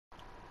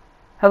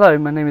Hello,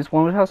 my name is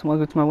warrenwoodhouse and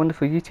welcome to my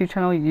wonderful YouTube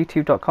channel,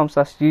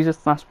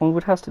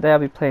 youtube.com/user/warrenwoodhouse. Today I'll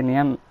be playing the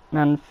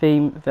Ant-Man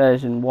theme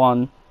version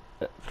 1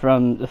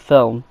 from the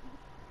film.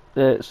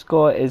 The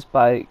score is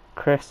by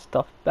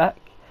Christoph Beck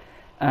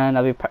and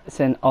I'll be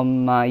practicing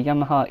on my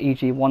Yamaha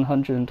EG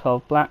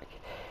 112 Black,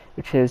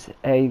 which is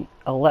an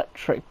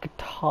electric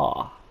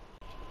guitar.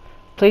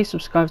 Please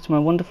subscribe to my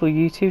wonderful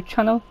YouTube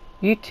channel,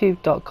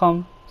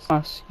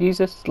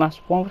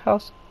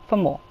 youtube.com/user/warrenwoodhouse for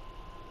more.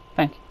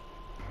 Thank you.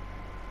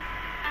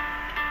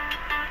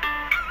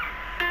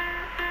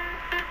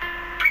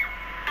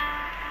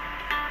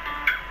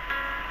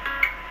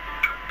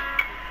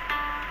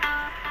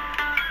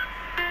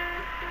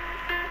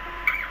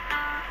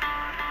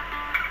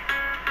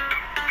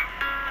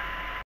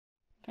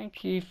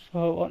 Thank you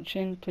for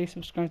watching. Please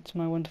subscribe to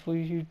my wonderful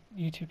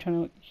YouTube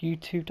channel,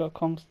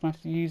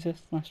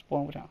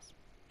 youtube.com/user/warrenwoodhouse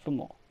for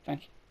more.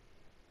 Thank you.